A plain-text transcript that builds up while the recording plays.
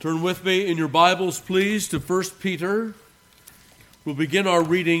Turn with me in your Bibles, please, to 1 Peter. We'll begin our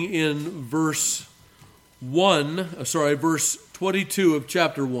reading in verse 22 of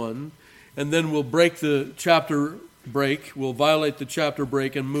chapter 1, and then we'll break the chapter break. We'll violate the chapter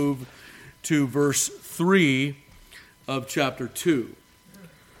break and move to verse 3 of chapter 2.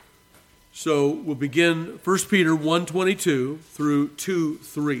 So we'll begin 1 Peter 1:22 through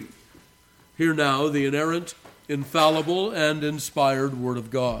 2:3. Hear now the inerrant, infallible, and inspired Word of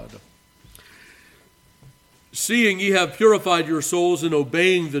God. Seeing ye have purified your souls in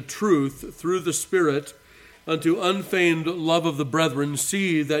obeying the truth through the Spirit unto unfeigned love of the brethren,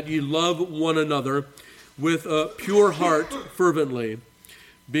 see that ye love one another with a pure heart fervently,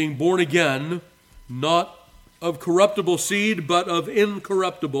 being born again, not of corruptible seed, but of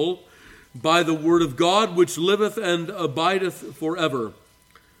incorruptible, by the word of God, which liveth and abideth forever.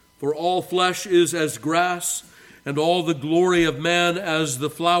 For all flesh is as grass, and all the glory of man as the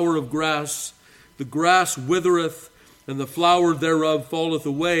flower of grass. The grass withereth, and the flower thereof falleth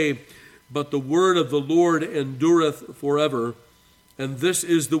away, but the word of the Lord endureth forever. And this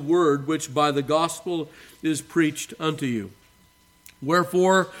is the word which by the gospel is preached unto you.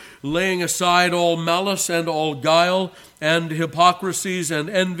 Wherefore, laying aside all malice and all guile, and hypocrisies and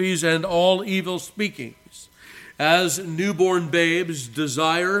envies and all evil speakings, as newborn babes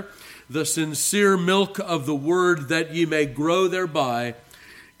desire the sincere milk of the word, that ye may grow thereby,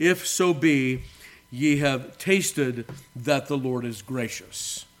 if so be ye have tasted that the Lord is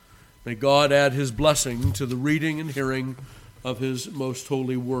gracious. May God add his blessing to the reading and hearing of his most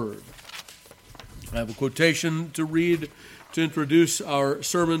holy word. I have a quotation to read to introduce our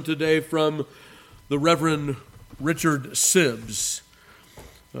sermon today from the Reverend Richard Sibbes.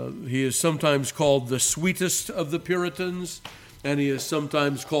 He is sometimes called the sweetest of the Puritans, and he is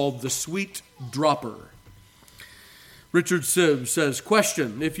sometimes called the sweet dropper. Richard Sibbes says,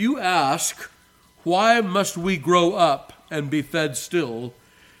 question, if you ask, why must we grow up and be fed still?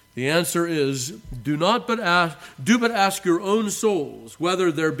 The answer is, do but ask your own souls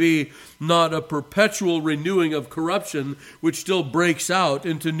whether there be not a perpetual renewing of corruption which still breaks out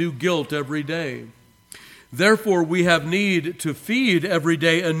into new guilt every day. Therefore we have need to feed every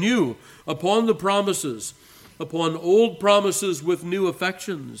day anew upon the promises, upon old promises with new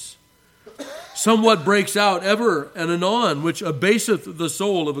affections. Somewhat breaks out ever and anon, which abaseth the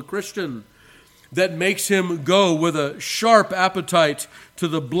soul of a Christian, that makes him go with a sharp appetite to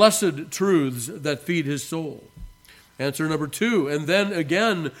the blessed truths that feed his soul. Answer number 2, and then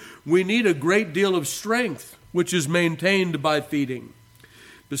again, we need a great deal of strength, which is maintained by feeding.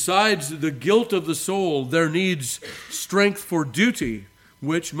 Besides the guilt of the soul, there needs strength for duty,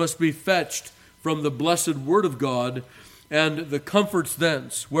 which must be fetched from the blessed word of God, and the comforts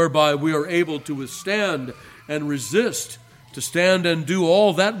thence, whereby we are able to withstand and resist, to stand and do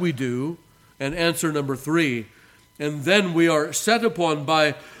all that we do. And answer number 3, and then we are set upon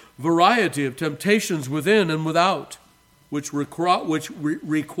by variety of temptations within and without, which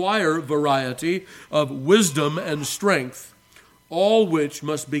require variety of wisdom and strength, all which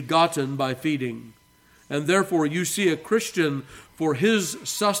must be gotten by feeding. And therefore you see a Christian, for his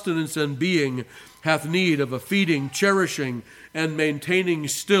sustenance and being, hath need of a feeding, cherishing, and maintaining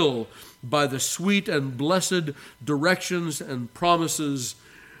still by the sweet and blessed directions and promises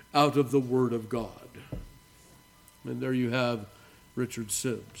out of the Word of God. And there you have Richard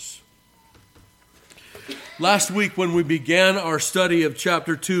Sibbes. Last week when we began our study of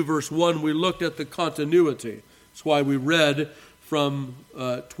chapter 2, verse 1, we looked at the continuity. That's why we read from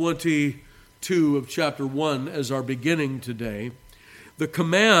 22 of chapter 1 as our beginning today. The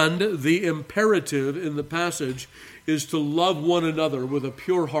command, the imperative in the passage, is to love one another with a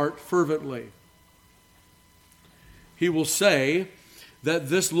pure heart fervently. He will say that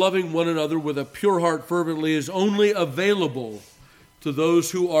this loving one another with a pure heart fervently is only available to those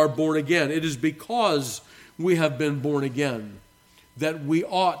who are born again. It is because we have been born again that we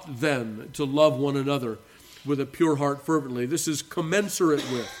ought then to love one another with a pure heart fervently. This is commensurate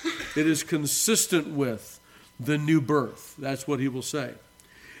with, it is consistent with the new birth. That's what he will say.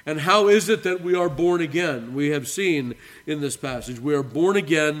 And how is it that we are born again? We have seen in this passage, we are born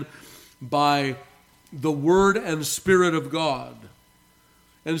again by the Word and Spirit of God.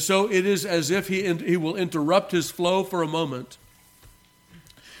 And so it is as if he will interrupt his flow for a moment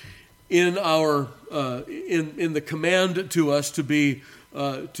in our in the command to us to be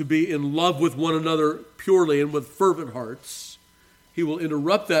in love with one another purely and with fervent hearts. He will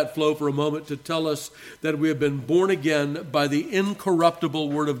interrupt that flow for a moment to tell us that we have been born again by the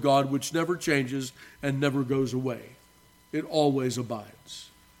incorruptible Word of God, which never changes and never goes away. It always abides.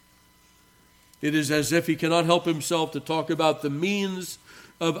 It is as if he cannot help himself to talk about the means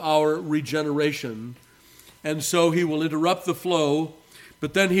of our regeneration. And so he will interrupt the flow,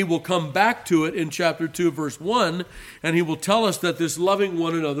 but then he will come back to it in chapter 2, verse 1, and he will tell us that this loving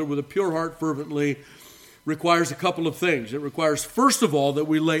one another with a pure heart fervently requires a couple of things. It requires, first of all, that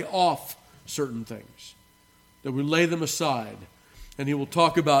we lay off certain things, that we lay them aside. And he will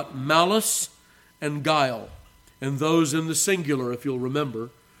talk about malice and guile, and those in the singular, if you'll remember.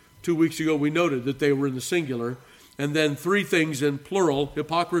 2 weeks ago we noted that they were in the singular. And then 3 things in plural: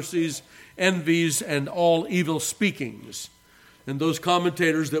 hypocrisies, envies, and all evil speakings. And those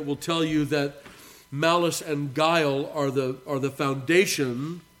commentators that will tell you that malice and guile are the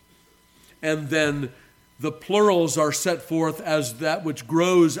foundation, and then the plurals are set forth as that which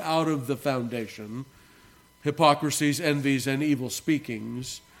grows out of the foundation: hypocrisies, envies, and evil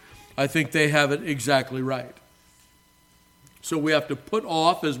speakings. I think they have it exactly right. So we have to put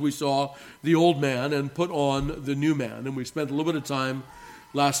off, as we saw, the old man and put on the new man. And we spent a little bit of time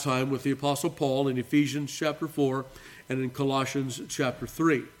last time with the Apostle Paul in Ephesians chapter 4 and in Colossians chapter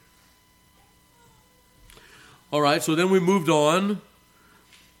 3. All right, so then we moved on,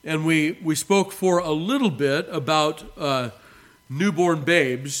 and we spoke for a little bit about newborn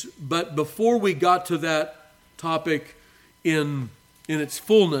babes. But before we got to that topic in its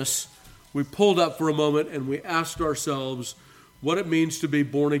fullness, we pulled up for a moment and we asked ourselves what it means to be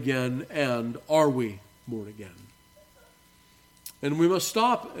born again, and are we born again? And we must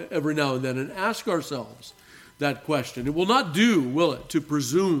stop every now and then and ask ourselves that question. It will not do, will it, to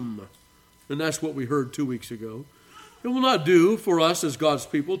presume, and that's what we heard 2 weeks ago. It will not do for us as God's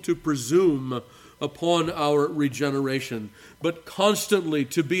people to presume upon our regeneration, but constantly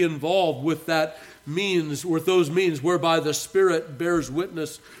to be involved with that means, with those means whereby the Spirit bears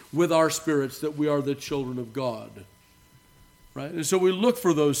witness with our spirits that we are the children of God. Right? And so we look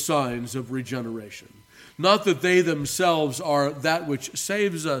for those signs of regeneration. Not that they themselves are that which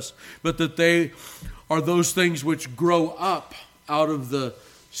saves us, but that they are those things which grow up out of the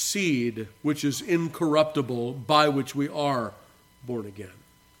seed which is incorruptible, by which we are born again.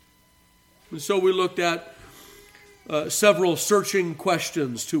 And so we looked at several searching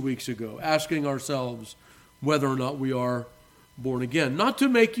questions 2 weeks ago, asking ourselves whether or not we are born again. Not to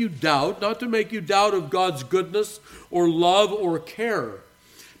make you doubt of God's goodness or love or care,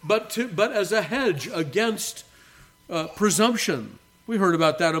 but as a hedge against presumption. We heard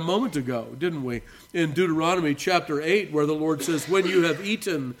about that a moment ago, didn't we? In Deuteronomy chapter 8, where the Lord says, when you have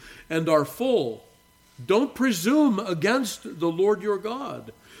eaten and are full, don't presume against the Lord your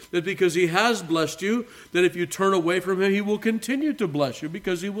God, that because he has blessed you, that if you turn away from him, he will continue to bless you,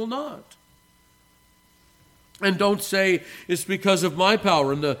 because he will not. And don't say it's because of my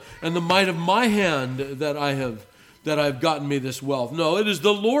power and the might of my hand that I've gotten me this wealth. No, it is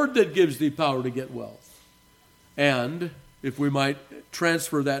the Lord that gives thee power to get wealth. And if we might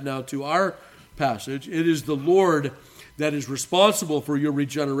transfer that now to our passage, it is the Lord that is responsible for your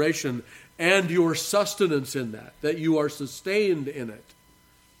regeneration and your sustenance in that you are sustained in it.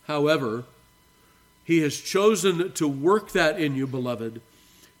 However, he has chosen to work that in you, beloved,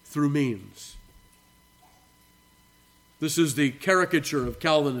 through means. This is the caricature of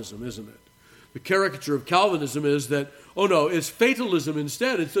Calvinism, isn't it? The caricature of Calvinism is that, oh no, it's fatalism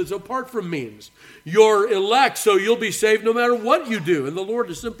instead. It's apart from means. You're elect, so you'll be saved no matter what you do. And the Lord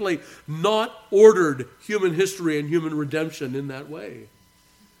has simply not ordered human history and human redemption in that way.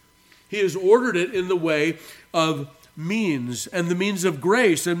 He has ordered it in the way of means, and the means of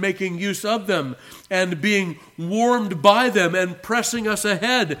grace, and making use of them, and being warmed by them, and pressing us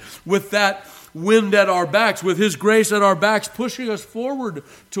ahead with that wind at our backs, with his grace at our backs, pushing us forward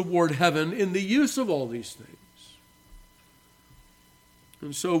toward heaven in the use of all these things.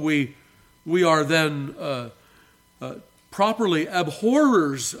 And so we are then properly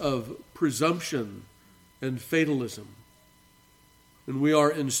abhorrers of presumption and fatalism. And we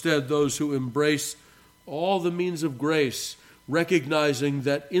are instead those who embrace all the means of grace, recognizing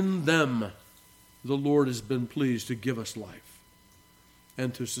that in them the Lord has been pleased to give us life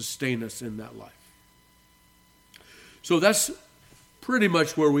and to sustain us in that life. So that's pretty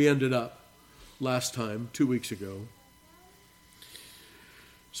much where we ended up last time, 2 weeks ago.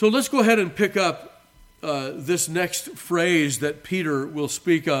 So let's go ahead and pick up this next phrase that Peter will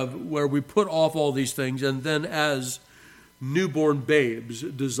speak of, where we put off all these things and then as newborn babes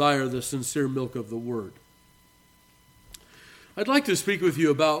desire the sincere milk of the word. I'd like to speak with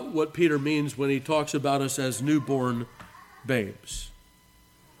you about what Peter means when he talks about us as newborn babes.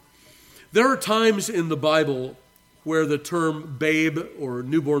 There are times in the Bible where the term babe or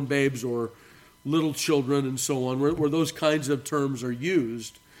newborn babes or little children and so on, where those kinds of terms are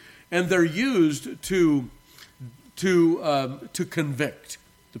used, and they're used to convict.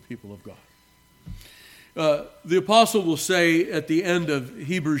 the people of God. The apostle will say at the end of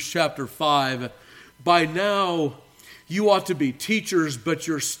Hebrews chapter 5, by now you ought to be teachers, but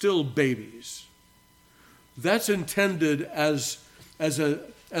you're still babies. That's intended as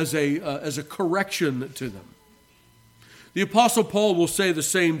a correction to them. The apostle Paul will say the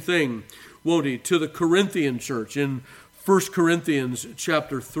same thing, won't he, to the Corinthian church in 1 Corinthians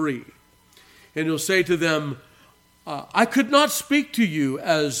chapter 3. And he'll say to them, I could not speak to you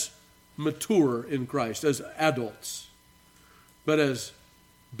as mature in Christ, as adults, but as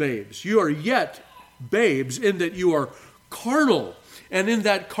babes. You are yet babes in that you are carnal. And in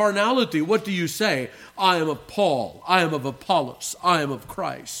that carnality, what do you say? I am of Paul. I am of Apollos. I am of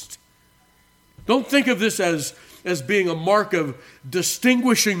Christ. Don't think of this as being a mark of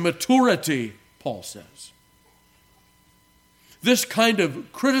distinguishing maturity, Paul says. This kind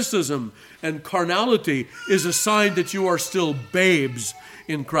of criticism and carnality is a sign that you are still babes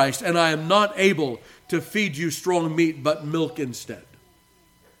in Christ, and I am not able to feed you strong meat, but milk instead.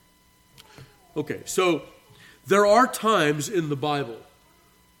 Okay, so there are times in the Bible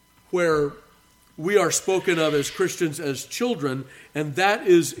where we are spoken of as Christians as children, and that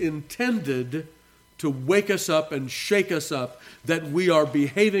is intended to wake us up and shake us up that we are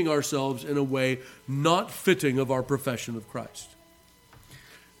behaving ourselves in a way not fitting of our profession of Christ.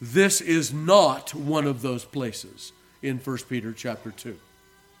 This is not one of those places in 1 Peter chapter 2.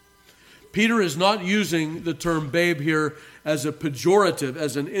 Peter is not using the term babe here as a pejorative,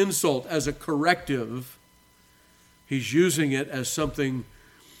 as an insult, as a corrective. He's using it as something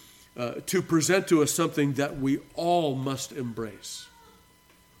to present to us something that we all must embrace.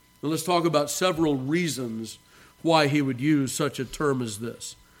 And let's talk about several reasons why he would use such a term as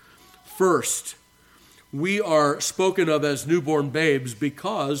this. First, we are spoken of as newborn babes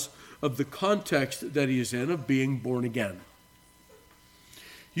because of the context that he is in of being born again.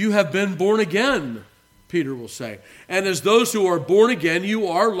 You have been born again, Peter will say. And as those who are born again, you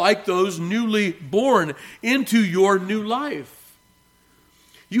are like those newly born into your new life.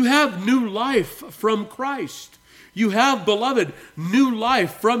 You have new life from Christ. You have, beloved, new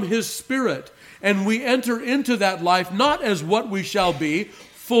life from his Spirit. And we enter into that life not as what we shall be,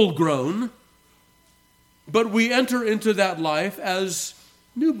 full grown, but we enter into that life as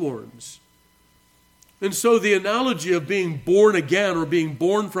newborns. And so the analogy of being born again or being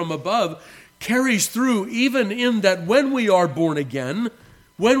born from above carries through even in that when we are born again,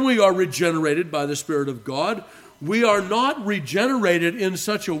 when we are regenerated by the Spirit of God, we are not regenerated in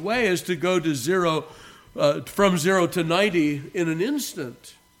such a way as to go to from 0 to 90 in an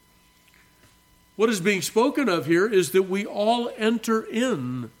instant. What is being spoken of here is that we all enter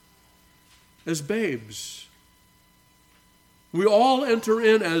in as babes. We all enter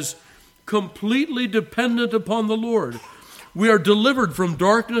in as completely dependent upon the Lord. We are delivered from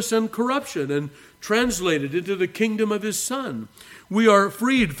darkness and corruption and translated into the kingdom of his Son. We are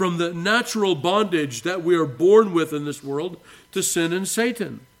freed from the natural bondage that we are born with in this world to sin and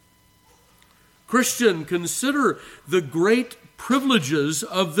Satan. Christian, consider the great privileges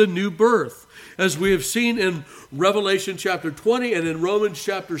of the new birth. As we have seen in Revelation chapter 20 and in Romans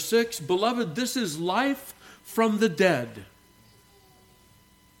chapter 6, beloved, this is life from the dead.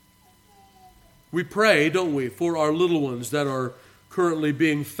 We pray, don't we, for our little ones that are currently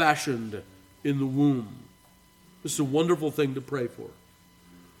being fashioned in the womb. This is a wonderful thing to pray for.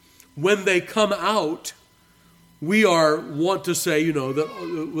 When they come out, we want to say,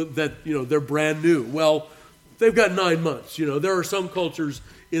 that they're brand new. Well, they've got 9 months. There are some cultures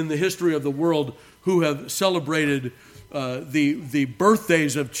in the history of the world who have celebrated the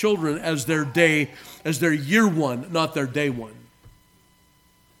birthdays of children as their year one, not their day one.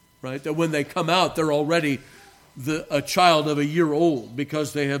 Right? That when they come out, they're already a child of a year old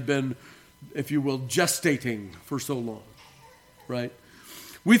because they have been, if you will, gestating for so long. Right?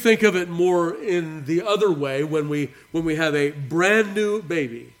 We think of it more in the other way when we have a brand new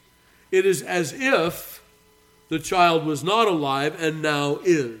baby. It is as if the child was not alive and now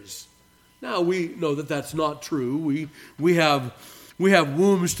is. Now we know that that's not true. We have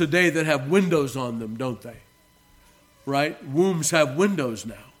wombs today that have windows on them, don't they? Right? Wombs have windows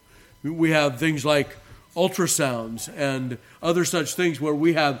now. We have things like ultrasounds and other such things where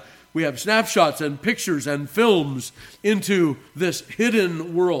we have snapshots and pictures and films into this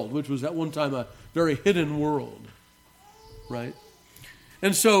hidden world, which was at one time a very hidden world, right?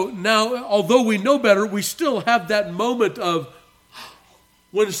 And so now, although we know better, we still have that moment of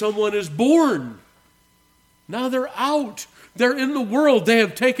when someone is born. Now they're out. They're in the world. They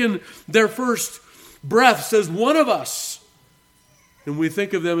have taken their first breaths as one of us. And we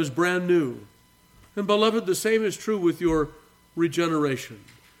think of them as brand new. And beloved, the same is true with your regeneration.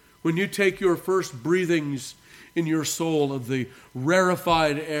 when you take your first breathings in your soul of the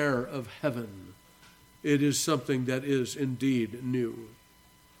rarefied air of heaven, it is something that is indeed new.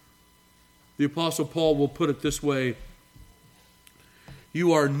 The Apostle Paul will put it this way: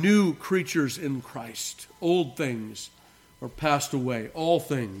 you are new creatures in Christ. Old things are passed away. All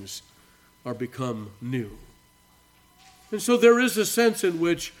things are become new. And so there is a sense in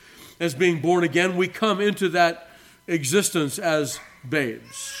which, as being born again, we come into that existence as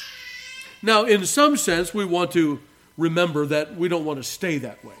babes. Now, in some sense, we want to remember that we don't want to stay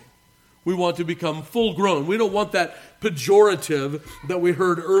that way. We want to become full grown. We don't want that pejorative that we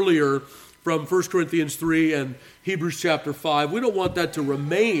heard earlier from 1 Corinthians 3 and Hebrews chapter 5. We don't want that to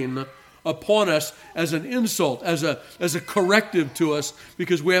remain upon us as an insult, as a corrective to us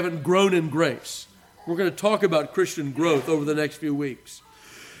because we haven't grown in grace. We're going to talk about Christian growth over the next few weeks.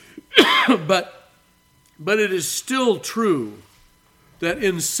 But it is still true that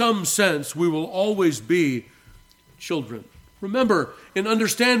in some sense we will always be children. Remember, in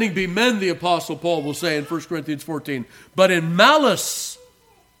understanding be men, the Apostle Paul will say in 1 Corinthians 14, but in malice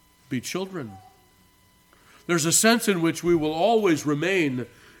be children. There's a sense in which we will always remain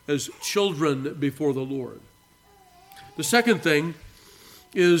as children before the Lord. The second thing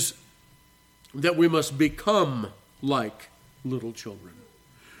is that we must become like little children.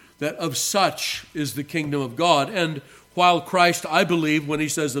 That of such is the kingdom of God. And while Christ, I believe, when he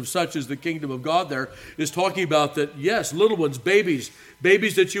says of such is the kingdom of God there, is talking about that, yes, little ones, babies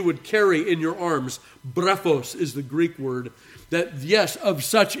that you would carry in your arms. Brephos is the Greek word. That, yes, of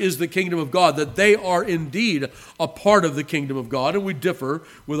such is the kingdom of God, that they are indeed a part of the kingdom of God. And we differ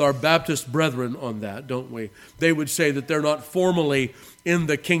with our Baptist brethren on that, don't we? They would say that they're not formally in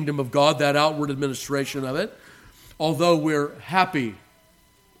the kingdom of God, that outward administration of it. Although we're happy,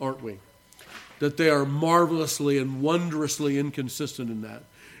 aren't we, that they are marvelously and wondrously inconsistent in that,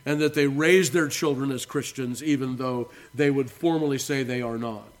 and that they raise their children as Christians even though they would formally say they are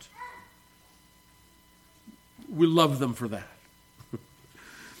not. We love them for that.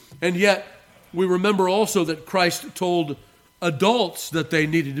 And yet, we remember also that Christ told adults that they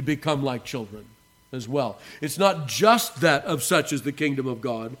needed to become like children as well. It's not just that of such is the kingdom of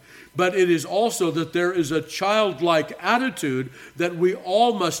God, but it is also that there is a childlike attitude that we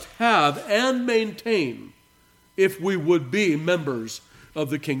all must have and maintain if we would be members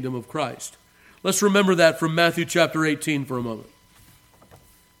of the kingdom of Christ. Let's remember that from Matthew chapter 18 for a moment.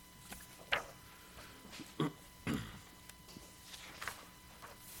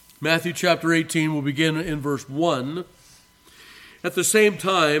 Matthew chapter 18 will begin in verse 1. At the same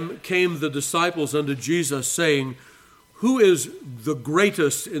time came the disciples unto Jesus, saying, who is the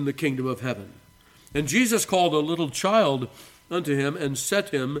greatest in the kingdom of heaven? And Jesus called a little child unto him, and set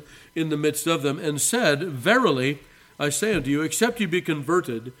him in the midst of them, and said, verily, I say unto you, except ye be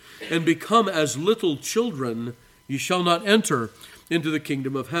converted, and become as little children, ye shall not enter into the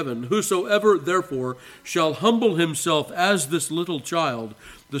kingdom of heaven. Whosoever therefore shall humble himself as this little child,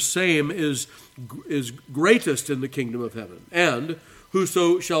 the same is greatest in the kingdom of heaven. And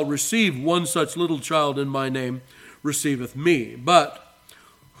whoso shall receive one such little child in my name receiveth me. But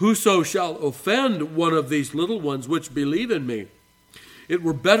whoso shall offend one of these little ones which believe in me, it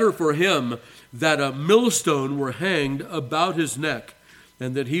were better for him that a millstone were hanged about his neck,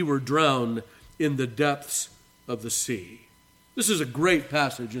 and that he were drowned in the depths of the sea. This is a great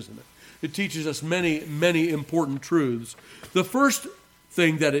passage, isn't it? It teaches us many, many important truths. The first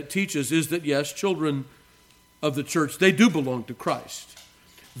thing that it teaches is that, yes, children of the church, they do belong to Christ.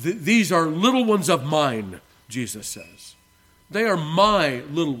 These are little ones of mine, Jesus says. They are my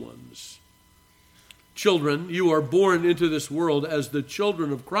little ones. Children, you are born into this world as the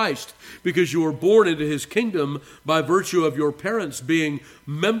children of Christ because you were born into his kingdom by virtue of your parents being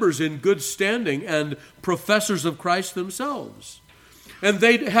members in good standing and professors of Christ themselves. And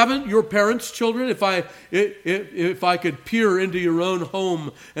they haven't your parents, children, if I could peer into your own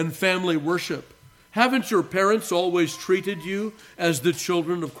home and family worship, haven't your parents always treated you as the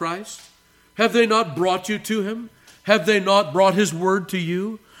children of Christ? Have they not brought you to him? Have they not brought his word to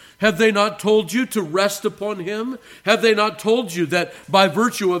you? Have they not told you to rest upon him? Have they not told you that by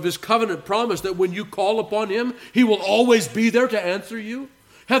virtue of his covenant promise that when you call upon him, he will always be there to answer you?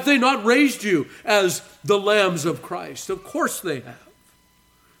 Have they not raised you as the lambs of Christ? Of course they have.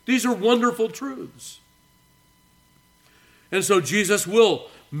 These are wonderful truths. And so Jesus will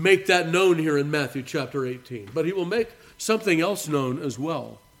make that known here in Matthew chapter 18. But he will make something else known as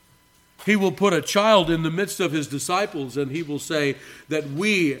well. He will put a child in the midst of his disciples, and he will say that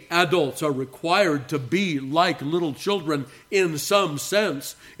we adults are required to be like little children in some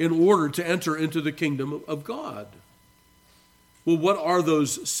sense in order to enter into the kingdom of God. Well, what are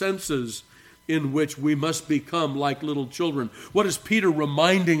those senses in which we must become like little children? What is Peter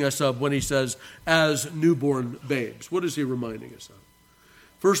reminding us of when he says, as newborn babes? What is he reminding us of?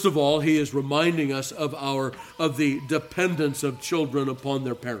 First of all, he is reminding us of the dependence of children upon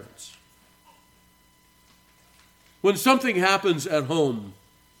their parents. When something happens at home,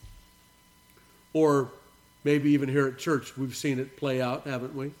 or maybe even here at church, we've seen it play out,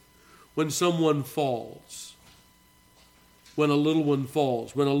 haven't we? When someone falls, when a little one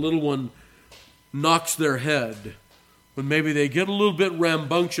falls, when a little one knocks their head, when maybe they get a little bit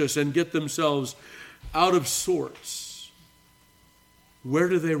rambunctious and get themselves out of sorts, where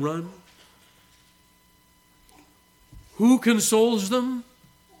do they run? Who consoles them?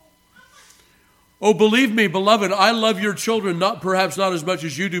 Oh, believe me, beloved, I love your children, perhaps not as much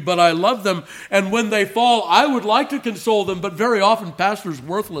as you do, but I love them. And when they fall, I would like to console them, but very often pastor's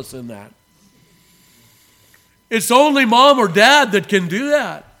worthless in that. It's only mom or dad that can do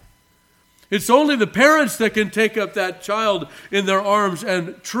that. It's only the parents that can take up that child in their arms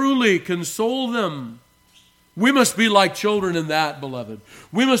and truly console them. We must be like children in that, beloved.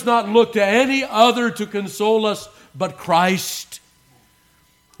 We must not look to any other to console us but Christ.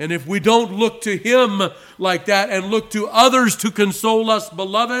 And if we don't look to him like that and look to others to console us,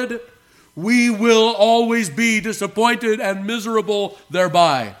 beloved, we will always be disappointed and miserable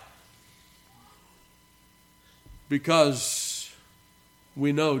thereby. Because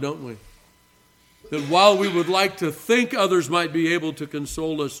we know, don't we, that while we would like to think others might be able to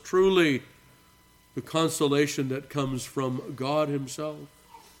console us, truly the consolation that comes from God himself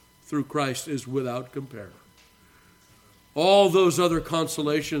through Christ is without compare. All those other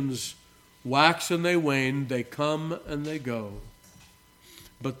consolations wax and they wane, they come and they go.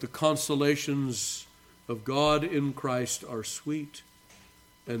 But the consolations of God in Christ are sweet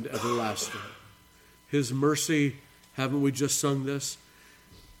and everlasting. His mercy, haven't we just sung this?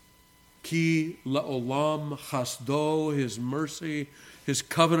 Ki la'olam chasdo, his mercy, his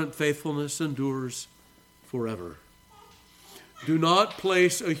covenant faithfulness endures forever. Do not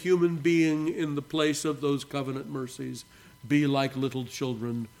place a human being in the place of those covenant mercies. Be like little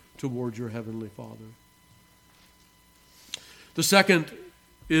children toward your heavenly Father. The second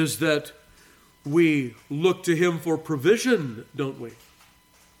is that we look to him for provision, don't we?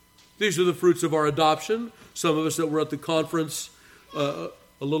 These are the fruits of our adoption. Some of us that were at the conference a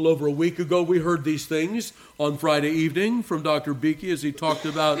little over a week ago, we heard these things on Friday evening from Dr. Beakey as he talked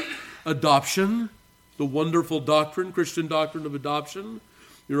about adoption, the wonderful doctrine, Christian doctrine of adoption.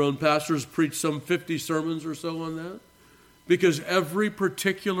 Your own pastors preached some 50 sermons or so on that. Because every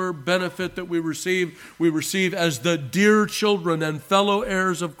particular benefit that we receive as the dear children and fellow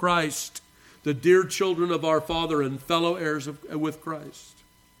heirs of Christ, the dear children of our Father and fellow heirs with Christ.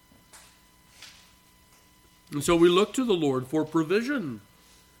 And so we look to the Lord for provision,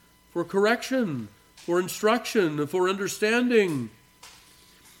 for correction, for instruction, for understanding.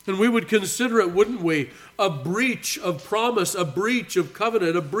 And we would consider it, wouldn't we, a breach of promise, a breach of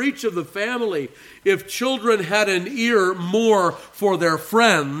covenant, a breach of the family, if children had an ear more for their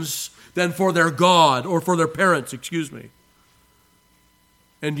friends than for their God, or for their parents,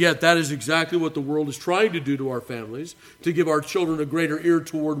 And yet that is exactly what the world is trying to do to our families, to give our children a greater ear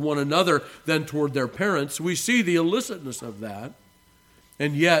toward one another than toward their parents. We see the illicitness of that.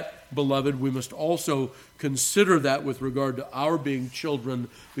 And yet, beloved, we must also consider that with regard to our being children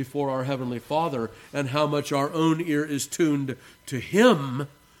before our Heavenly Father and how much our own ear is tuned to him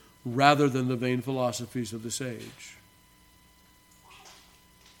rather than the vain philosophies of this age.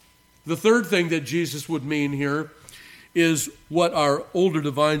 The third thing that Jesus would mean here is what our older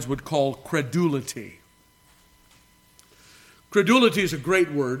divines would call credulity. Credulity is a great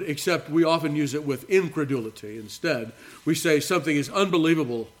word, except we often use it with incredulity instead. We say something is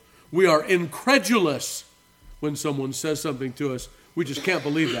unbelievable. We are incredulous when someone says something to us. We just can't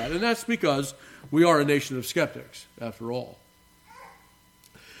believe that. And that's because we are a nation of skeptics, after all.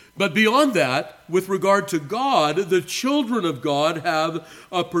 But beyond that, with regard to God, the children of God have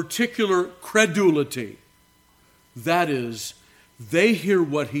a particular credulity. That is, they hear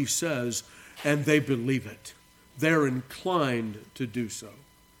what he says and they believe it. They're inclined to do so.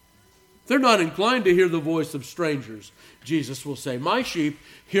 They're not inclined to hear the voice of strangers. Jesus will say, my sheep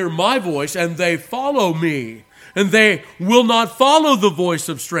hear my voice and they follow me, and they will not follow the voice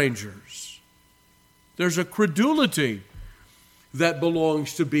of strangers. There's a credulity that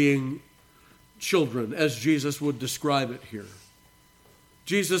belongs to being children, as Jesus would describe it here.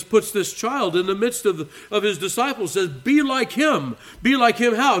 Jesus puts this child in the midst of his disciples, says, be like him. Be like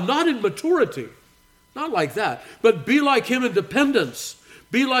him how? Not in maturity. Not like that. But be like him in dependence.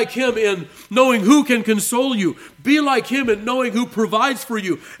 Be like him in knowing who can console you. Be like him in knowing who provides for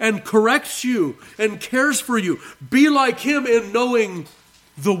you and corrects you and cares for you. Be like him in knowing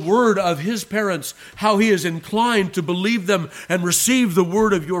the word of his parents, how he is inclined to believe them and receive the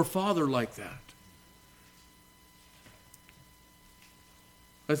word of your Father like that.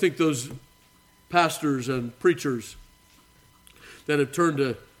 I think those pastors and preachers that have turned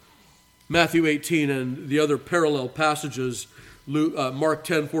to Matthew 18 and the other parallel passages, Mark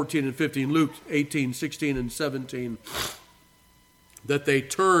 10, 14, and 15, Luke 18, 16, and 17, that they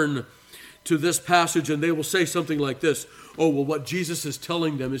turn to this passage and they will say something like this: oh, well, what Jesus is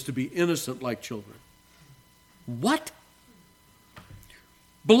telling them is to be innocent like children. What?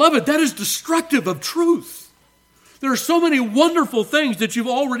 Beloved, that is destructive of truth. There are so many wonderful things that you've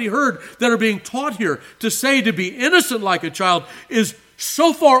already heard that are being taught here. To say to be innocent like a child is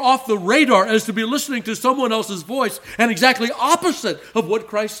so far off the radar as to be listening to someone else's voice and exactly opposite of what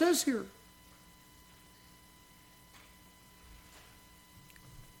Christ says here.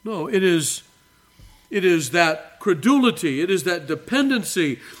 No, it is that credulity, it is that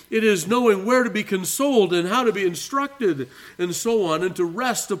dependency, it is knowing where to be consoled and how to be instructed and so on, and to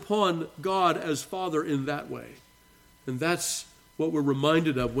rest upon God as Father in that way. And that's what we're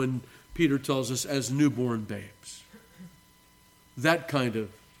reminded of when Peter tells us as newborn babes. That kind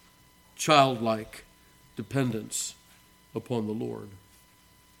of childlike dependence upon the Lord.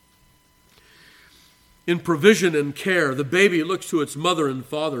 In provision and care, the baby looks to its mother and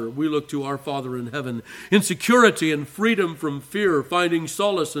father. We look to our Father in heaven. In security and freedom from fear, finding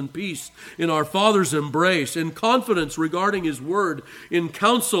solace and peace in our Father's embrace. In confidence regarding his word. In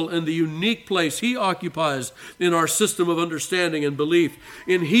counsel and the unique place he occupies in our system of understanding and belief.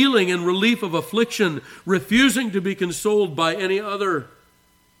 In healing and relief of affliction, refusing to be consoled by any other.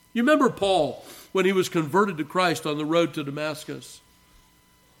 You remember Paul when he was converted to Christ on the road to Damascus?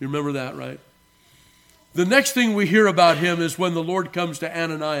 You remember that, right? The next thing we hear about him is when the Lord comes to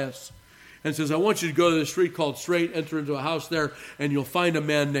Ananias and says, I want you to go to the street called Straight, enter into a house there, and you'll find a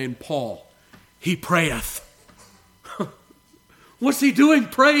man named Paul. He prayeth. What's he doing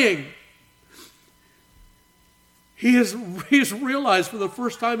praying? He has realized for the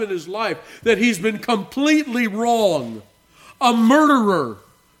first time in his life that he's been completely wrong. A murderer.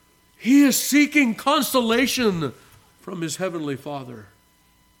 He is seeking consolation from his heavenly Father.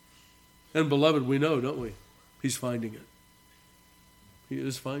 And beloved, we know, don't we? He's finding it. He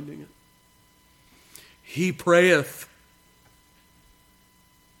is finding it. He prayeth.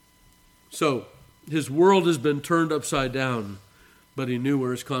 So, his world has been turned upside down, but he knew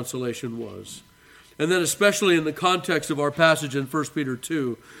where his consolation was. And then especially in the context of our passage in 1 Peter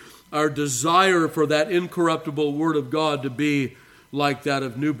 2, our desire for that incorruptible word of God to be like that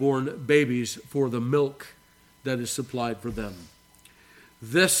of newborn babies for the milk that is supplied for them.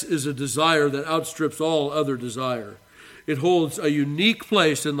 This is a desire that outstrips all other desire. It holds a unique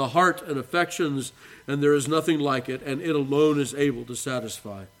place in the heart and affections, and there is nothing like it, and it alone is able to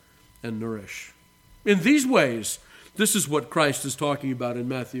satisfy and nourish. In these ways, this is what Christ is talking about in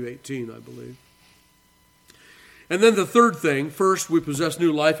Matthew 18, I believe. And then the third thing, first, we possess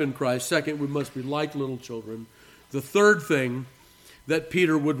new life in Christ. Second, we must be like little children. The third thing that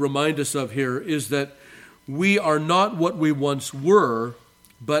Peter would remind us of here is that we are not what we once were,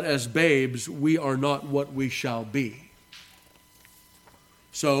 but as babes, we are not what we shall be.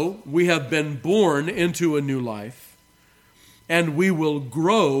 So, we have been born into a new life, and we will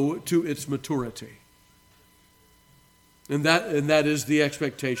grow to its maturity. And that is the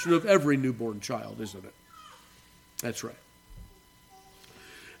expectation of every newborn child, isn't it? That's right.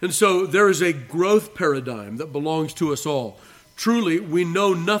 And so, there is a growth paradigm that belongs to us all. Truly, we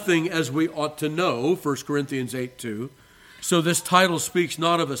know nothing as we ought to know, 1 Corinthians 8:2. So this title speaks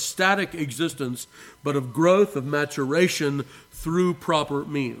not of a static existence, but of growth, of maturation through proper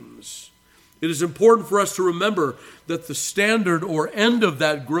means. It is important for us to remember that the standard or end of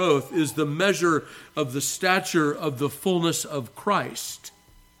that growth is the measure of the stature of the fullness of Christ.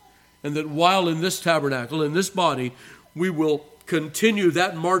 And that while in this tabernacle, in this body, we will continue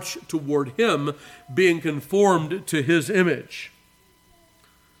that march toward him, being conformed to his image.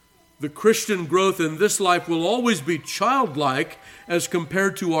 The Christian growth in this life will always be childlike as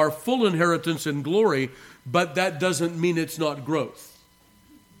compared to our full inheritance in glory, but that doesn't mean it's not growth.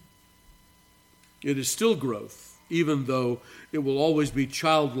 It is still growth, even though it will always be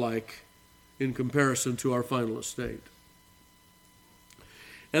childlike in comparison to our final estate.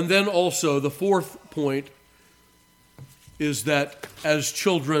 And then also, the fourth point is that as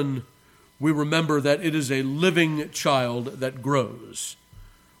children, we remember that it is a living child that grows.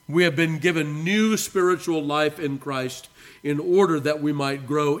 We have been given new spiritual life in Christ in order that we might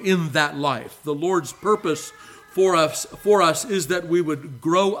grow in that life. The Lord's purpose for us is that we would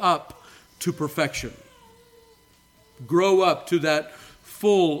grow up to perfection. Grow up to that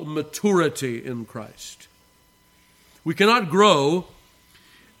full maturity in Christ. We cannot grow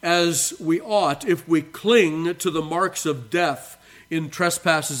as we ought if we cling to the marks of death in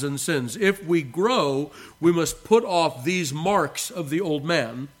trespasses and sins. If we grow, we must put off these marks of the old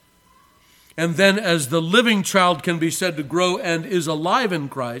man. And then as the living child can be said to grow and is alive in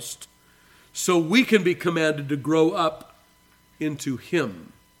Christ, so we can be commanded to grow up into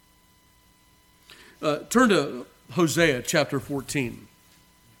him. Turn to Hosea chapter 14.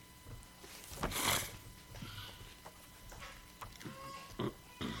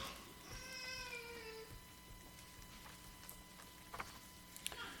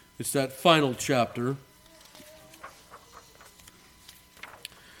 It's that final chapter.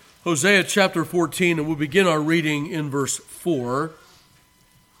 Hosea chapter 14, and we'll begin our reading in verse 4.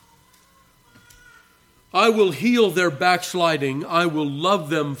 I will heal their backsliding. I will love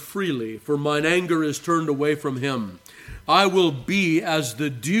them freely, for mine anger is turned away from him. I will be as the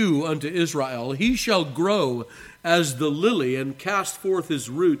dew unto Israel. He shall grow as the lily and cast forth his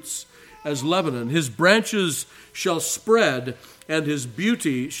roots as Lebanon. His branches shall spread, and his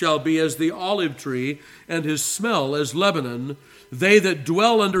beauty shall be as the olive tree, and his smell as Lebanon. They that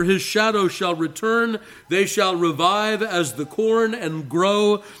dwell under his shadow shall return. They shall revive as the corn and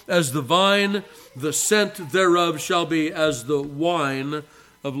grow as the vine. The scent thereof shall be as the wine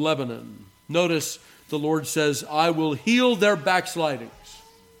of Lebanon. Notice the Lord says, I will heal their backslidings.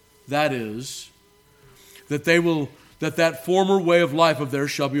 That is, that former way of life of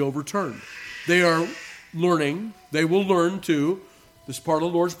theirs shall be overturned. They will learn to, this is part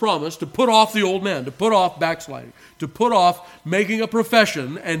of the Lord's promise, to put off the old man, to put off backsliding, to put off making a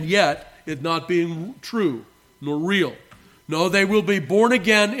profession and yet it not being true nor real. No, they will be born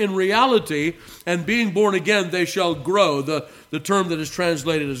again in reality, and being born again, they shall grow. The term that is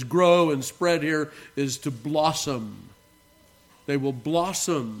translated as grow and spread here is to blossom. They will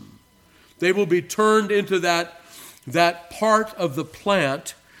blossom. They will be turned into that part of the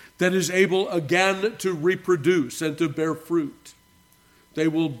plant that is able again to reproduce and to bear fruit. They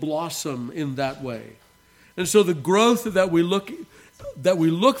will blossom in that way. And so the growth that we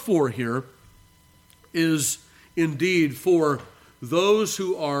look for here is indeed for those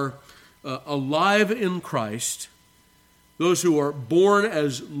who are alive in Christ, those who are born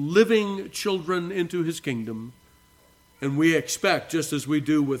as living children into his kingdom, and we expect, just as we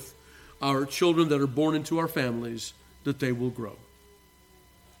do with our children that are born into our families, that they will grow.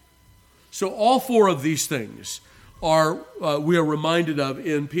 So all four of these things we are reminded of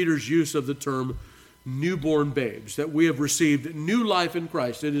in Peter's use of the term newborn babes, that we have received new life in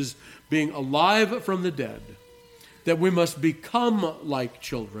Christ. It is being alive from the dead, that we must become like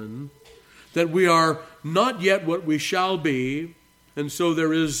children, that we are not yet what we shall be, and so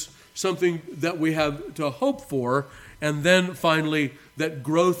there is something that we have to hope for, and then finally that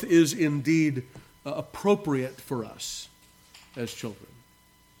growth is indeed appropriate for us as children.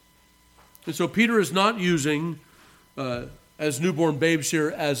 And so Peter is not using as newborn babes here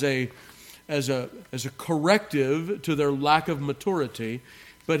as a corrective to their lack of maturity,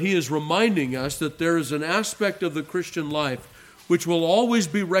 but he is reminding us that there is an aspect of the Christian life which will always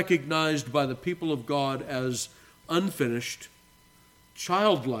be recognized by the people of God as unfinished,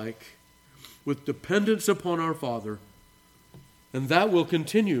 childlike, with dependence upon our Father, and that will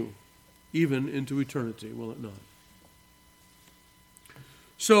continue even into eternity, will it not?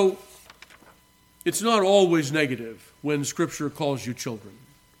 So, it's not always negative when Scripture calls you children.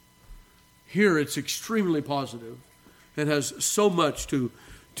 Here it's extremely positive and has so much to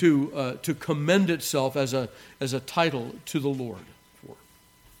commend itself as a title to the Lord for.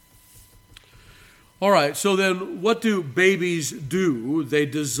 All right, so then what do babies do? They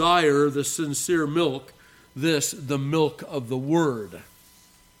desire the sincere milk, the milk of the Word.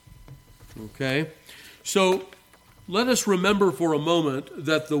 Okay? So let us remember for a moment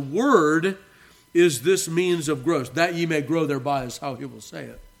that the Word is this means of growth. That ye may grow thereby is how he will say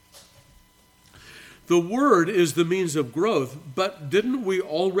it. The Word is the means of growth, but didn't we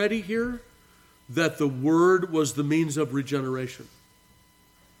already hear that the Word was the means of regeneration?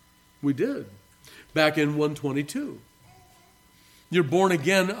 We did. Back in 122. You're born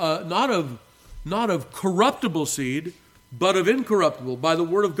again not of corruptible seed, but of incorruptible, by the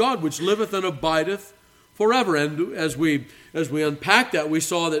Word of God, which liveth and abideth forever. And as we unpack that, we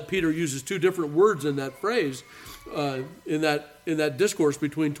saw that Peter uses two different words in that phrase, in that discourse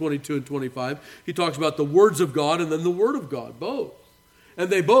between 22 and 25. He talks about the words of God and then the Word of God, both. And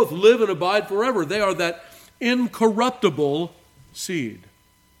they both live and abide forever. They are that incorruptible seed.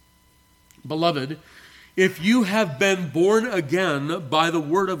 Beloved, if you have been born again by the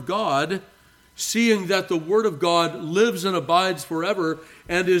Word of God, seeing that the Word of God lives and abides forever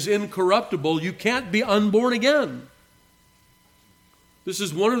and is incorruptible, you can't be unborn again. This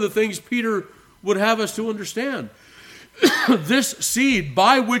is one of the things Peter would have us to understand. This seed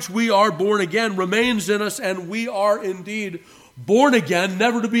by which we are born again remains in us, and we are indeed born again,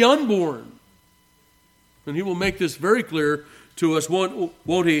 never to be unborn. And he will make this very clear to us,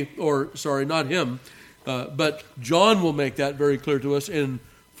 won't he? Or, sorry, not him, but John will make that very clear to us in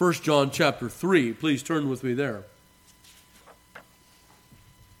 1 John chapter 3. Please turn with me there.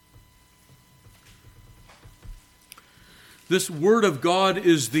 This Word of God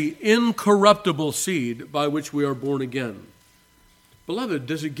is the incorruptible seed by which we are born again. Beloved,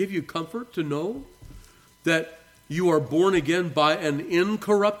 does it give you comfort to know that you are born again by an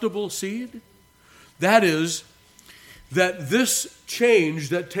incorruptible seed? That is, that this change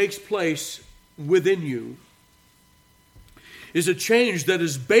that takes place within you is a change that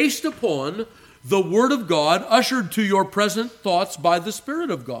is based upon the Word of God, ushered to your present thoughts by the Spirit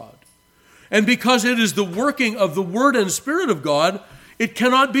of God. And because it is the working of the Word and Spirit of God, it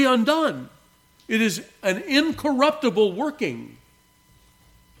cannot be undone. It is an incorruptible working.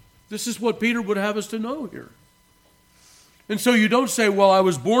 This is what Peter would have us to know here. And so you don't say, well, I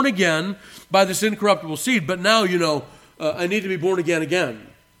was born again by this incorruptible seed, but now, I need to be born again.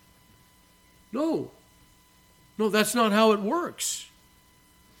 No, that's not how it works.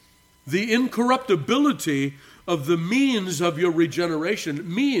 The incorruptibility of the means of your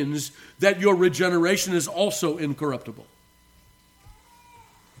regeneration means that your regeneration is also incorruptible.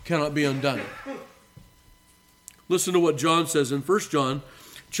 Cannot be undone. Listen to what John says in 1 John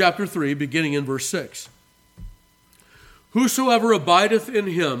chapter 3, beginning in verse 6. Whosoever abideth in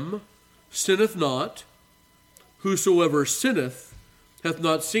him sinneth not. Whosoever sinneth hath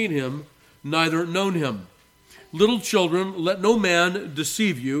not seen him, neither known him. Little children, let no man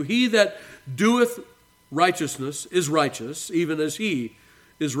deceive you. He that doeth righteousness is righteous, even as he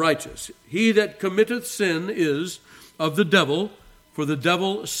is righteous. He that committeth sin is of the devil, for the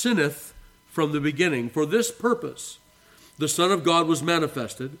devil sinneth from the beginning. For this purpose the Son of God was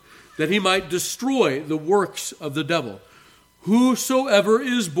manifested, that he might destroy the works of the devil. Whosoever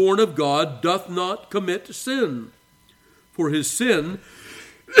is born of God doth not commit sin, for his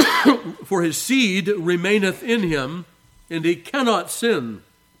seed remaineth in him, and he cannot sin,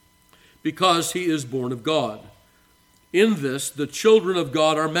 because he is born of God. In this the children of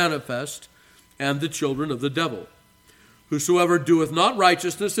God are manifest, and the children of the devil. Whosoever doeth not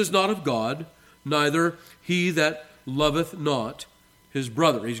righteousness is not of God, neither he that loveth not his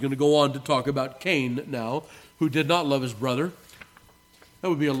brother. He's going to go on to talk about Cain now, who did not love his brother. That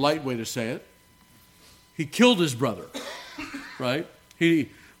would be a light way to say it. He killed his brother, right? He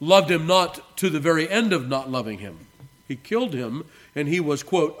loved him not to the very end of not loving him. He killed him, and he was,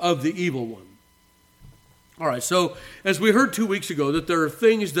 quote, of the evil one. All right, so as we heard 2 weeks ago, that there are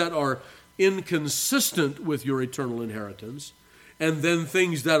things that are inconsistent with your eternal inheritance, and then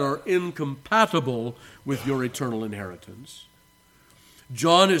things that are incompatible with your eternal inheritance.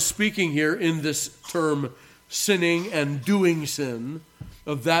 John is speaking here in this term, sinning and doing sin,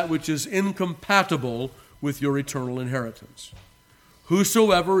 of that which is incompatible with your eternal inheritance.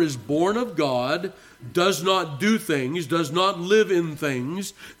 Whosoever is born of God does not do things, does not live in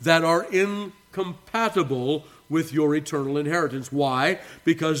things that are incompatible with your eternal inheritance. Why?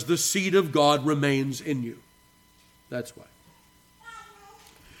 Because the seed of God remains in you. That's why.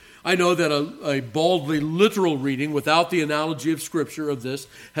 I know that a baldly literal reading without the analogy of Scripture of this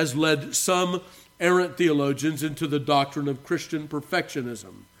has led some errant theologians into the doctrine of Christian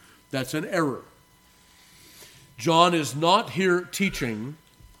perfectionism. That's an error. John is not here teaching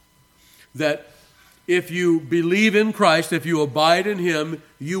that if you believe in Christ, if you abide in him,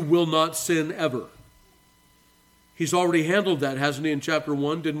 you will not sin ever. He's already handled that, hasn't he, in chapter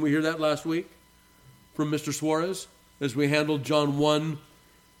 1? Didn't we hear that last week from Mr. Suarez as we handled John 1,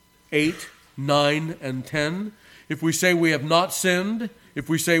 8, 9, and 10? If we say we have not sinned, if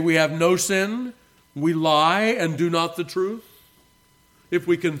we say we have no sin, we lie and do not the truth. If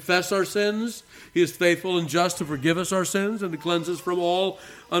we confess our sins, he is faithful and just to forgive us our sins and to cleanse us from all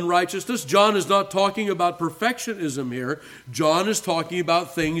unrighteousness. John is not talking about perfectionism here. John is talking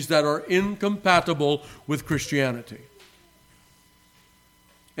about things that are incompatible with Christianity.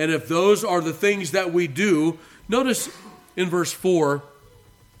 And if those are the things that we do, notice in verse 4,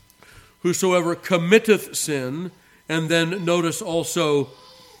 whosoever committeth sin, and then notice also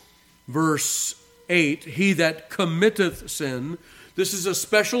verse 8, he that committeth sin. This is a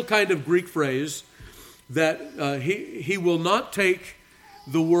special kind of Greek phrase that he will not take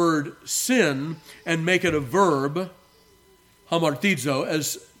the word sin and make it a verb, hamartizo,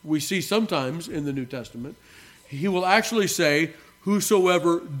 as we see sometimes in the New Testament. He will actually say,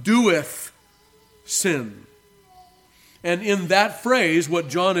 whosoever doeth sin. And in that phrase, what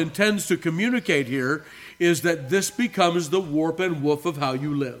John intends to communicate here is that this becomes the warp and woof of how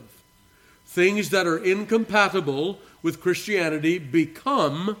you live. Things that are incompatible with Christianity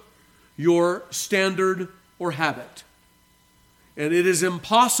become your standard or habit. And it is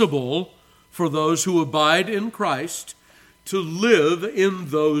impossible for those who abide in Christ to live in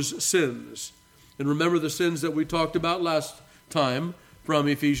those sins. And remember the sins that we talked about last time from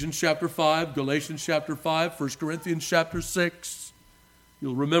Ephesians chapter 5, Galatians chapter 5, 1 Corinthians chapter 6.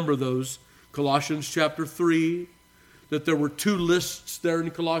 You'll remember those. Colossians chapter 3, that there were two lists there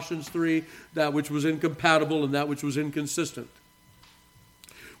in Colossians 3, that which was incompatible and that which was inconsistent.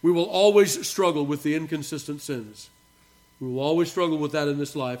 We will always struggle with the inconsistent sins. We will always struggle with that in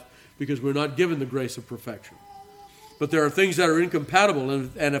this life because we're not given the grace of perfection. But there are things that are incompatible,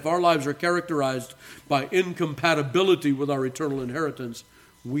 and if our lives are characterized by incompatibility with our eternal inheritance,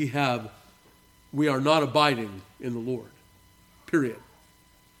 we are not abiding in the Lord. Period.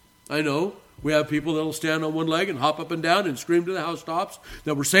 I know we have people that will stand on one leg and hop up and down and scream to the housetops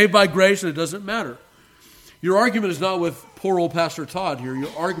that we're saved by grace and it doesn't matter. Your argument is not with poor old Pastor Todd here.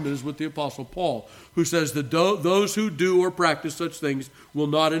 Your argument is with the Apostle Paul, who says that those who do or practice such things will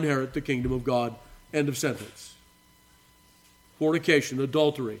not inherit the kingdom of God. End of sentence. Fornication,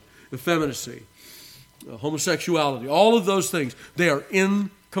 adultery, effeminacy, homosexuality, all of those things, they are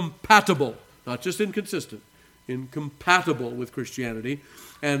incompatible, not just inconsistent, incompatible with Christianity.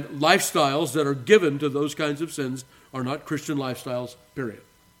 And lifestyles that are given to those kinds of sins are not Christian lifestyles, period.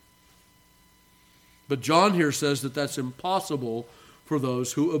 But John here says that that's impossible for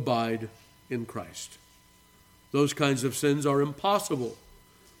those who abide in Christ. Those kinds of sins are impossible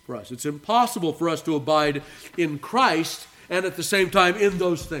for us. It's impossible for us to abide in Christ and at the same time in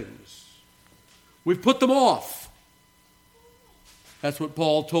those things. We've put them off. That's what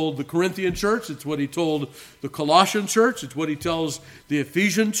Paul told the Corinthian church. It's what he told the Colossian church. It's what he tells the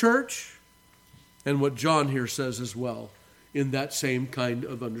Ephesian church. And what John here says as well in that same kind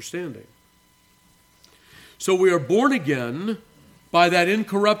of understanding. So we are born again by that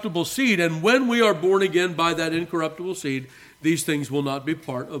incorruptible seed. And when we are born again by that incorruptible seed, these things will not be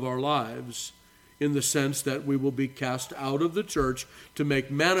part of our lives in the sense that we will be cast out of the church to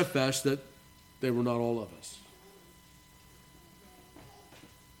make manifest that they were not all of us.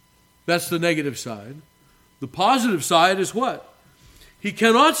 That's the negative side. The positive side is what? He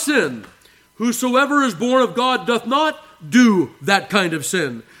cannot sin. Whosoever is born of God doth not do that kind of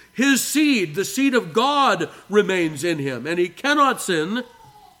sin. His seed, the seed of God, remains in him. And he cannot sin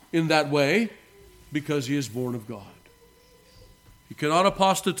in that way because he is born of God. He cannot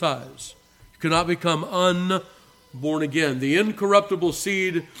apostatize. He cannot become unborn again. The incorruptible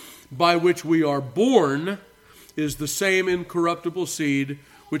seed by which we are born is the same incorruptible seed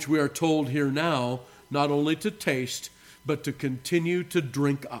which we are told here now not only to taste, but to continue to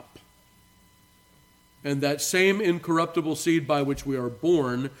drink up. And that same incorruptible seed by which we are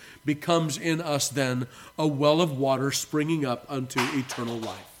born becomes in us then a well of water springing up unto eternal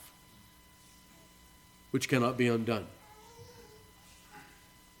life, which cannot be undone.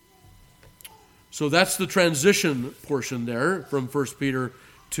 So that's the transition portion there from 1 Peter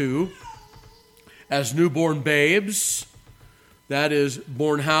 2. As newborn babes, that is,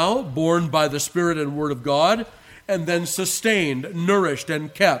 born how? Born by the Spirit and Word of God, and then sustained, nourished,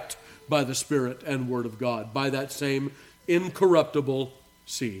 and kept by the Spirit and Word of God, by that same incorruptible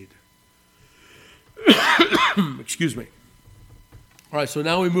seed. Excuse me. All right, so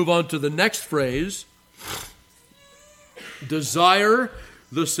now we move on to the next phrase. Desire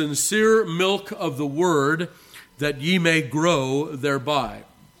the sincere milk of the Word, that ye may grow thereby.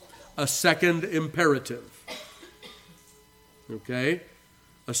 A second imperative. Okay?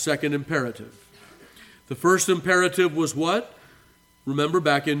 A second imperative. The first imperative was what? Remember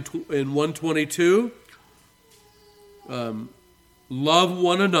back in 122? Love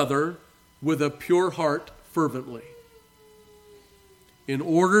one another with a pure heart fervently. In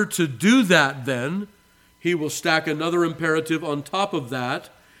order to do that then, he will stack another imperative on top of that,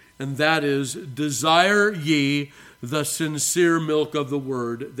 and that is, desire ye the sincere milk of the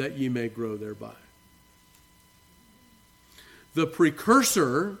word, that ye may grow thereby. The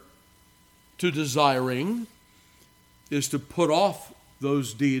precursor to desiring is to put off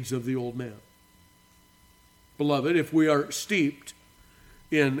those deeds of the old man. Beloved, if we are steeped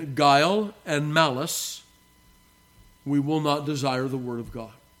in guile and malice, we will not desire the Word of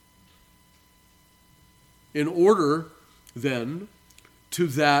God. In order, then, to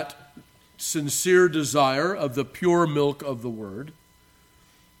that sincere desire of the pure milk of the Word,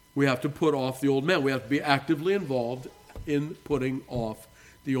 we have to put off the old man. We have to be actively involved in putting off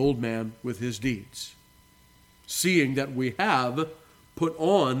the old man with his deeds, seeing that we have put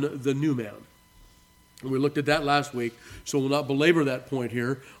on the new man. And we looked at that last week, so we'll not belabor that point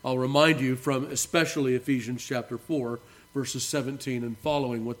here. I'll remind you from especially Ephesians chapter 4, verses 17 and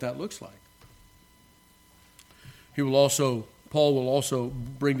following, what that looks like. Paul will also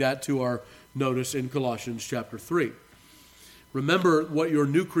bring that to our notice in Colossians chapter 3. Remember what your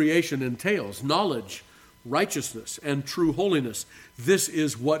new creation entails: knowledge, righteousness, and true holiness. This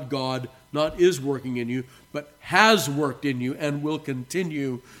is what God not is working in you, but has worked in you and will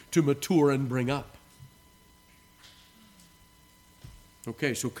continue to mature and bring up.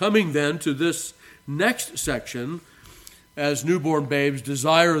 Okay, so coming then to this next section, as newborn babes,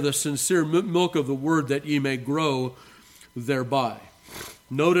 desire the sincere milk of the word that ye may grow thereby.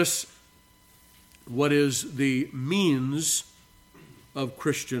 Notice what is the means of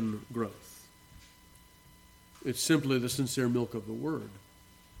Christian growth. It's simply the sincere milk of the word.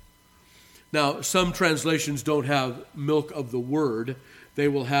 Now, some translations don't have milk of the word. They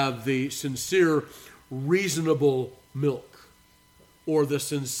will have the sincere, reasonable milk, or the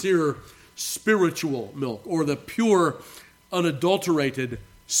sincere spiritual milk, or the pure, unadulterated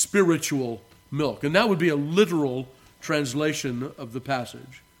spiritual milk. And that would be a literal translation of the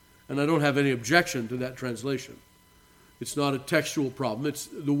passage. And I don't have any objection to that translation. It's not a textual problem. It's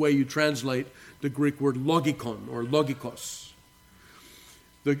the way you translate the Greek word logikon or logikos.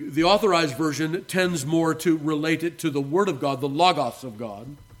 The authorized version tends more to relate it to the Word of God, the logos of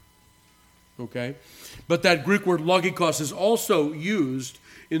God. Okay? But that Greek word logikos is also used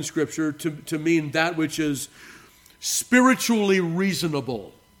in Scripture to mean that which is spiritually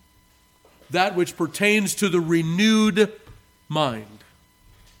reasonable, that which pertains to the renewed mind.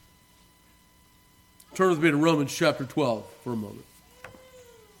 Turn with me to Romans chapter 12 for a moment.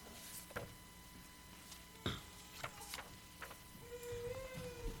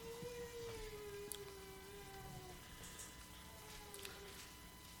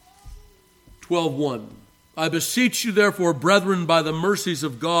 I beseech you, therefore, brethren, by the mercies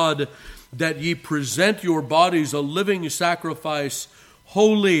of God, that ye present your bodies a living sacrifice,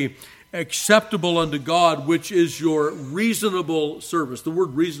 holy, acceptable unto God, which is your reasonable service. The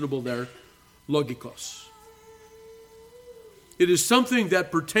word reasonable there, logikos. It is something that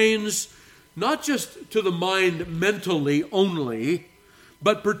pertains not just to the mind mentally only,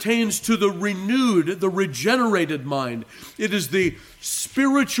 but pertains to the renewed, the regenerated mind. It is the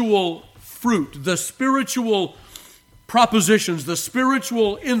spiritual fruit, the spiritual propositions, the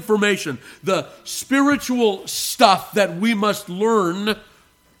spiritual information, the spiritual stuff that we must learn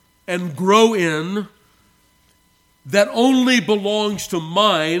and grow in, that only belongs to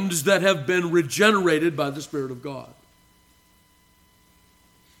minds that have been regenerated by the Spirit of God.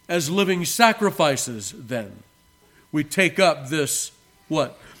 As living sacrifices, then, we take up this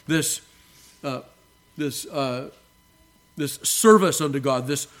service unto God,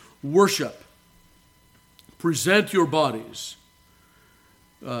 this worship. Present your bodies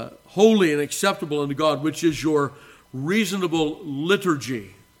holy and acceptable unto God, which is your reasonable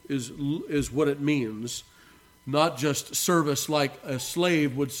liturgy, is what it means. Not just service like a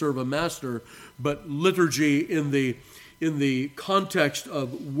slave would serve a master, but liturgy in the context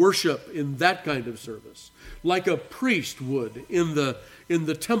of worship in that kind of service, like a priest would in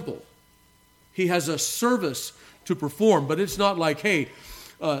the temple. He has a service to perform, but it's not like, hey,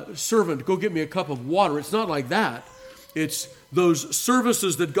 servant, go get me a cup of water. It's not like that. It's those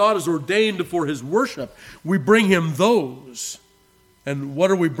services that God has ordained for his worship. We bring him those. And what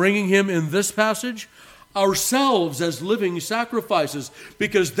are we bringing him in this passage? Ourselves as living sacrifices,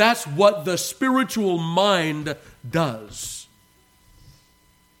 because that's what the spiritual mind does.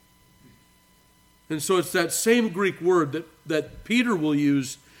 And so it's that same Greek word that Peter will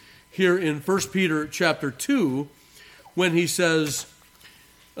use here in 1 Peter chapter 2 when he says,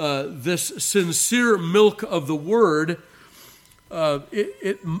 this sincere milk of the word,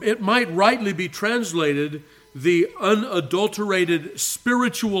 it might rightly be translated the unadulterated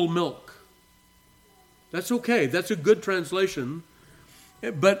spiritual milk. That's okay. That's a good translation.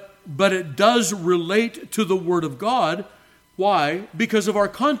 But it does relate to the Word of God. Why? Because of our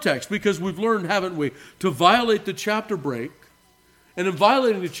context. Because we've learned, haven't we, to violate the chapter break. And in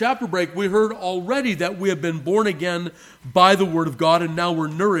violating the chapter break, we heard already that we have been born again by the Word of God, and now we're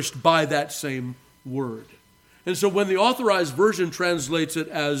nourished by that same Word. And so when the Authorized Version translates it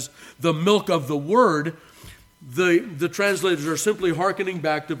as the milk of the Word, the translators are simply hearkening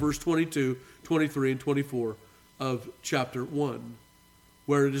back to verse 22, 23, and 24 of chapter 1,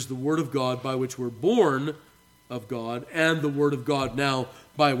 where it is the Word of God by which we're born of God, and the Word of God now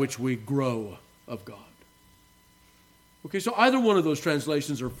by which we grow of God. Okay, so either one of those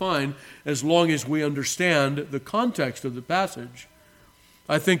translations are fine as long as we understand the context of the passage.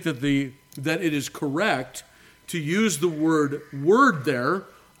 I think that it is correct to use the word there,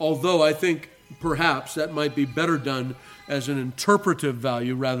 although I think perhaps that might be better done as an interpretive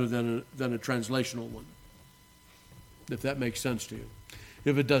value rather than a translational one, if that makes sense to you.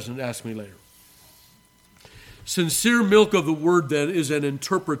 If it doesn't, ask me later. Sincere milk of the word, then, is an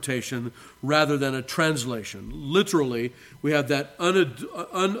interpretation rather than a translation. Literally, we have that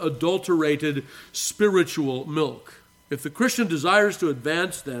unadulterated spiritual milk. If the Christian desires to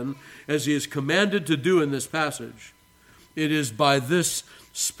advance, then, as he is commanded to do in this passage, it is by this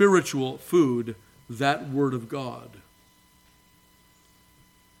spiritual food, that Word of God.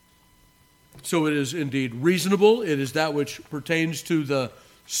 So it is indeed reasonable. It is that which pertains to the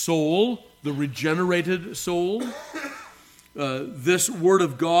soul, the regenerated soul. This Word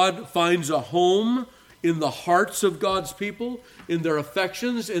of God finds a home in the hearts of God's people, in their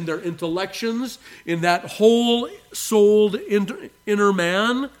affections, in their intellections, in that whole-souled inner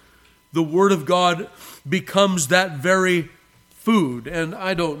man. The Word of God becomes that very food. And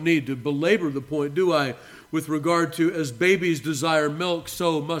I don't need to belabor the point, do I? With regard to, as babies desire milk,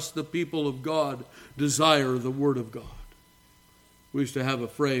 so must the people of God desire the Word of God. We used to have a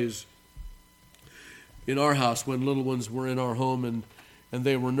phrase in our house when little ones were in our home and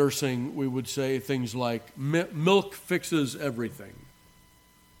they were nursing. We would say things like, milk fixes everything.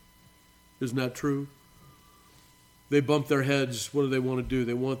 Isn't that true? They bump their heads. What do they want to do?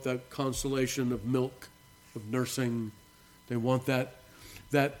 They want that consolation of milk, of nursing. They want that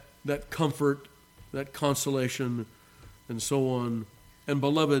comfort, that consolation, and so on. And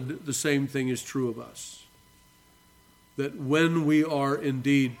beloved, the same thing is true of us. That when we are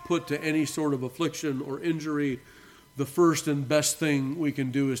indeed put to any sort of affliction or injury, the first and best thing we can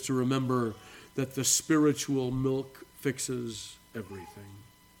do is to remember that the spiritual milk fixes everything.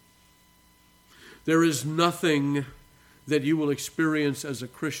 There is nothing that you will experience as a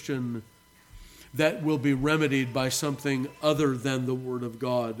Christian that will be remedied by something other than the Word of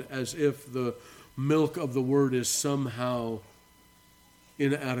God, as if the milk of the Word is somehow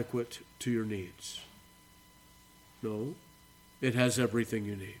inadequate to your needs. No, it has everything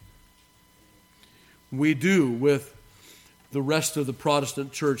you need. We do, with the rest of the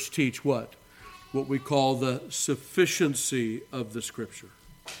Protestant church, teach what? What we call the sufficiency of the Scripture.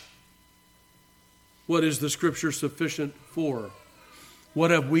 What is the Scripture sufficient for? What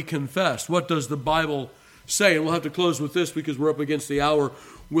have we confessed? What does the Bible say? And we'll have to close with this because we're up against the hour.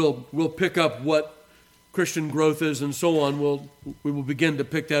 We'll pick up what Christian growth is and so on. We will begin to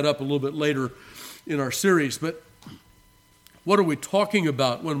pick that up a little bit later in our series. But what are we talking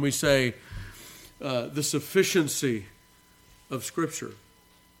about when we say the sufficiency of Scripture?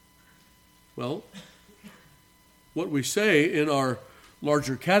 Well, what we say in our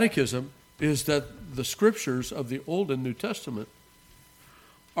larger catechism is that the Scriptures of the Old and New Testament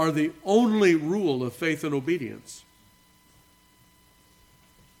are the only rule of faith and obedience.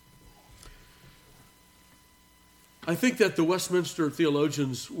 I think that the Westminster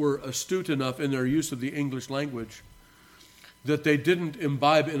theologians were astute enough in their use of the English language that they didn't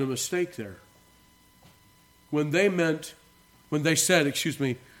imbibe in a mistake there. When they said,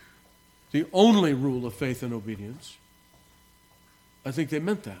 the only rule of faith and obedience, I think they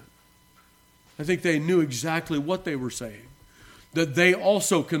meant that. I think they knew exactly what they were saying. That they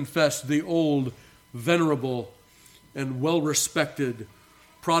also confessed the old, venerable, and well-respected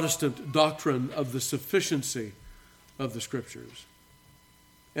Protestant doctrine of the sufficiency of the Scriptures.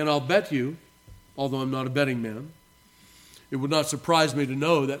 And I'll bet you, although I'm not a betting man, it would not surprise me to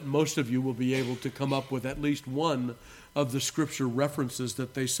know that most of you will be able to come up with at least one of the Scripture references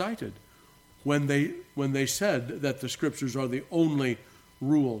that they cited when they said that the Scriptures are the only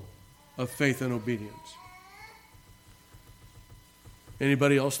rule of faith and obedience.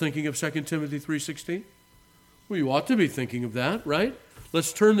 Anybody else thinking of 2 Timothy 3:16? Well, you ought to be thinking of that, right?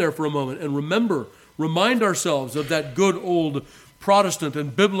 Let's turn there for a moment and remind ourselves of that good old Protestant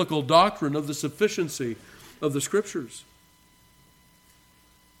and biblical doctrine of the sufficiency of the Scriptures.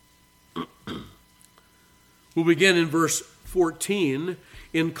 We'll begin in verse 14.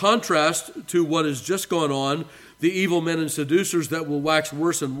 In contrast to what has just gone on, the evil men and seducers that will wax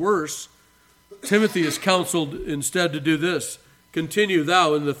worse and worse, Timothy is counseled instead to do this. Continue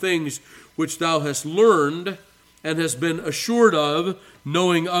thou in the things which thou hast learned and hast been assured of,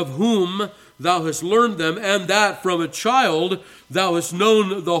 knowing of whom thou hast learned them, and that from a child thou hast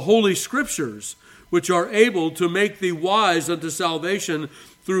known the holy Scriptures, which are able to make thee wise unto salvation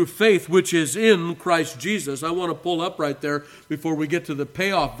through faith which is in Christ Jesus. I want to pull up right there before we get to the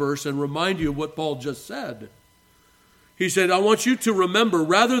payoff verse and remind you of what Paul just said. He said, I want you to remember,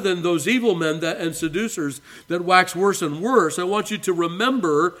 rather than those evil men and seducers that wax worse and worse, I want you to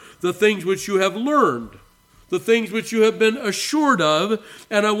remember the things which you have learned, the things which you have been assured of,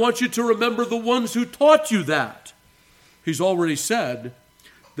 and I want you to remember the ones who taught you that. He's already said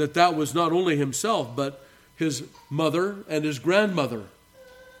that was not only himself, but his mother and his grandmother,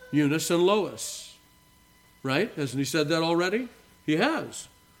 Eunice and Lois. Right? Hasn't he said that already? He has.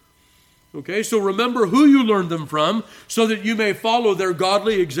 Okay, so remember who you learned them from so that you may follow their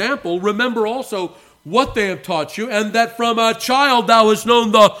godly example. Remember also what they have taught you, and that from a child thou hast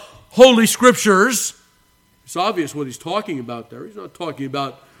known the Holy Scriptures. It's obvious what he's talking about there. He's not talking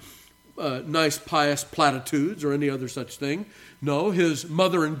about nice pious platitudes or any other such thing. No, his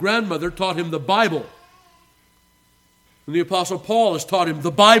mother and grandmother taught him the Bible. And the Apostle Paul has taught him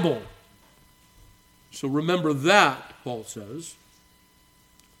the Bible. So remember that, Paul says,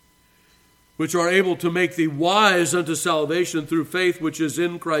 which are able to make thee wise unto salvation through faith which is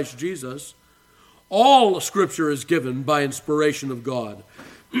in Christ Jesus. All Scripture is given by inspiration of God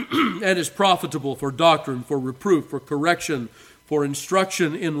and is profitable for doctrine, for reproof, for correction, for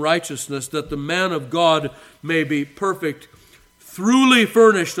instruction in righteousness, that the man of God may be perfect, thoroughly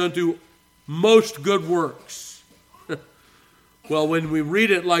furnished unto most good works. Well, when we read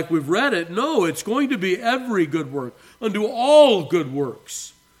it like we've read it, no, it's going to be every good work, unto all good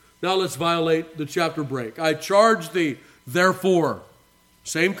works. Now let's violate the chapter break. I charge thee, therefore,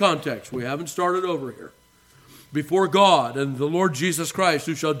 same context, we haven't started over here, before God and the Lord Jesus Christ,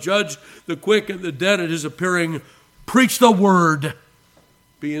 who shall judge the quick and the dead at his appearing, preach the word,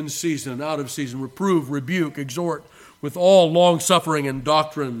 be in season, out of season, reprove, rebuke, exhort, with all long-suffering and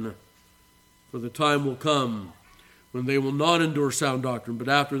doctrine. For the time will come when they will not endure sound doctrine, but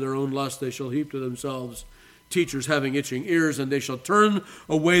after their own lust they shall heap to themselves teachers having itching ears, and they shall turn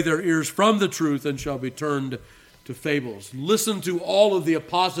away their ears from the truth and shall be turned to fables. Listen to all of the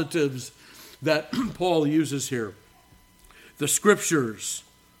appositives that Paul uses here. The Scriptures,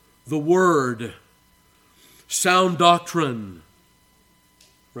 the Word, sound doctrine,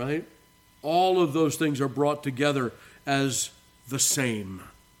 right? All of those things are brought together as the same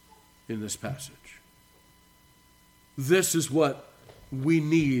in this passage. This is what we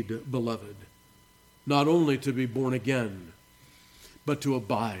need, beloved. Not only to be born again, but to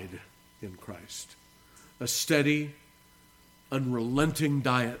abide in Christ. A steady, unrelenting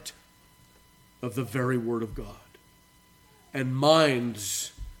diet of the very Word of God. And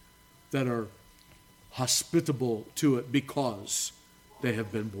minds that are hospitable to it because they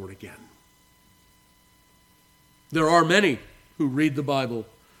have been born again. There are many who read the Bible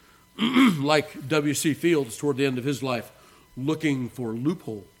like W.C. Fields toward the end of his life, looking for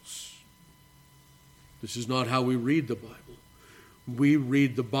loopholes. This is not how we read the Bible. We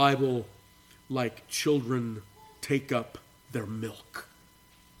read the Bible like children take up their milk.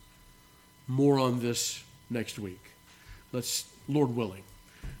 More on this next week. Lord willing,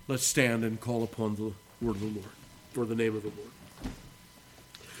 let's stand and call upon the word of the Lord, for the name of the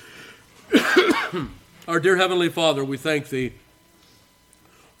Lord. Our dear Heavenly Father, we thank Thee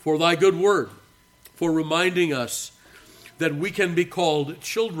for Thy good word, for reminding us that we can be called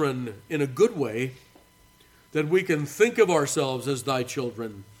children in a good way, that we can think of ourselves as Thy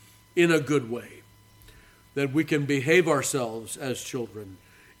children in a good way, that we can behave ourselves as children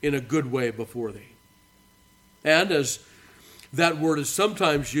in a good way before Thee. And as that word is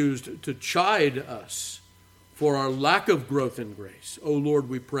sometimes used to chide us for our lack of growth in grace, O Lord,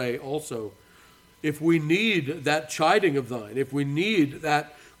 we pray also, if we need that chiding of Thine, if we need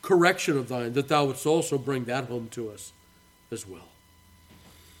that correction of Thine, that Thou wouldst also bring that home to us as well.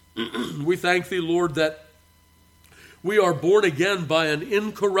 We thank Thee, Lord, that we are born again by an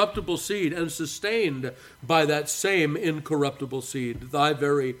incorruptible seed and sustained by that same incorruptible seed, Thy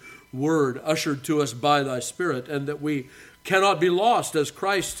very word ushered to us by Thy Spirit, and that we cannot be lost, as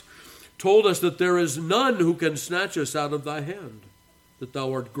Christ told us that there is none who can snatch us out of Thy hand, that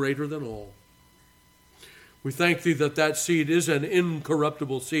Thou art greater than all. We thank Thee that that seed is an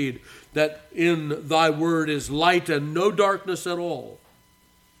incorruptible seed, that in Thy word is light and no darkness at all.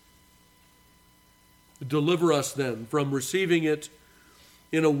 Deliver us then from receiving it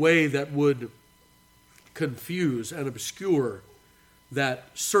in a way that would confuse and obscure that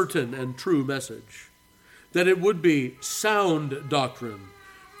certain and true message, that it would be sound doctrine,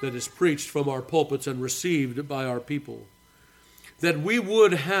 that is preached from our pulpits and received by our people. That we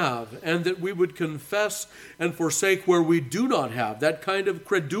would have, and that we would confess and forsake where we do not have, that kind of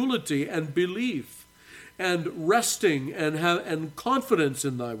credulity and belief and resting and confidence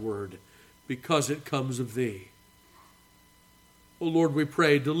in thy word, because it comes of thee. O Lord, we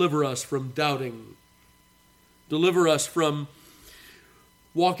pray, deliver us from doubting. Deliver us from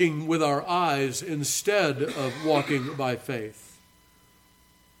walking with our eyes instead of walking by faith.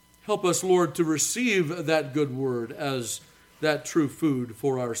 Help us, Lord, to receive that good word as that true food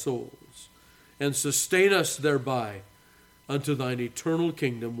for our souls, and sustain us thereby unto thine eternal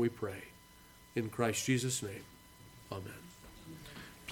kingdom, we pray. In Christ Jesus' name, amen.